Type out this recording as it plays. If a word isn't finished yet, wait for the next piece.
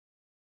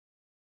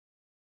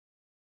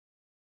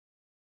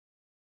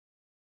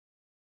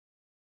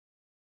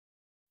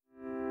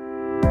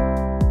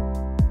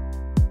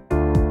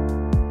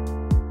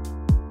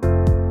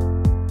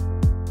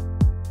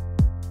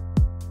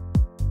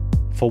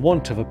For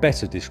want of a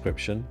better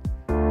description,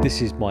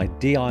 this is my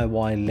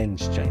DIY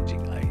lens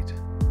changing aid.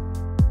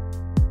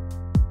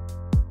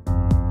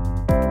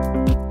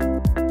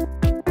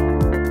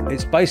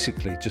 It's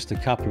basically just a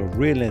couple of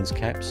rear lens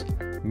caps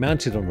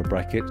mounted on a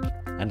bracket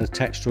and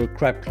attached to a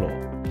crab claw.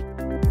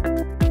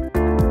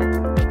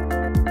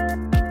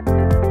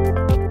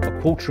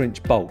 A 1/4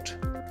 inch bolt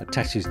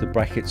attaches the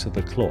bracket to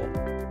the claw.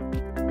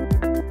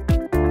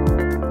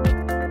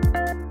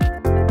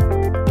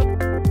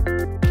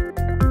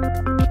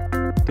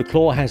 The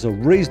claw has a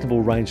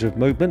reasonable range of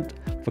movement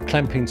for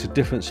clamping to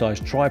different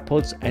sized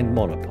tripods and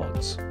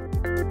monopods.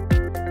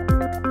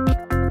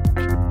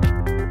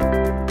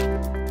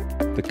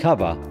 The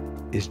cover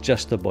is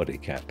just a body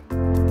cap.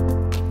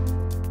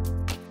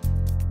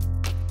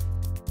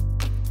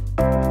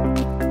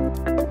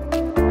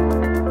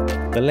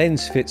 The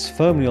lens fits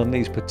firmly on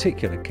these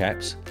particular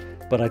caps,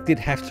 but I did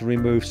have to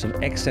remove some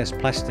excess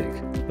plastic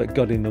that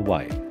got in the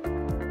way.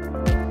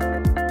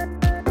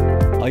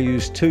 I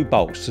used 2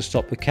 bolts to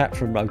stop the cap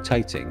from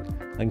rotating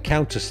and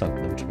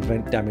countersunk them to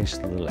prevent damage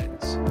to the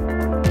lens.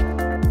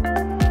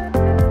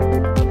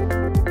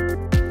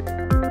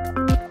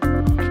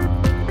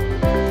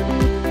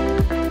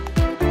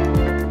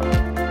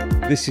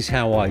 This is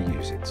how I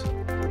use it.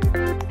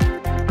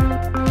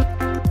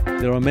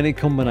 There are many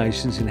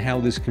combinations in how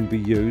this can be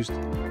used.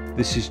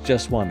 This is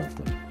just one of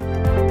them.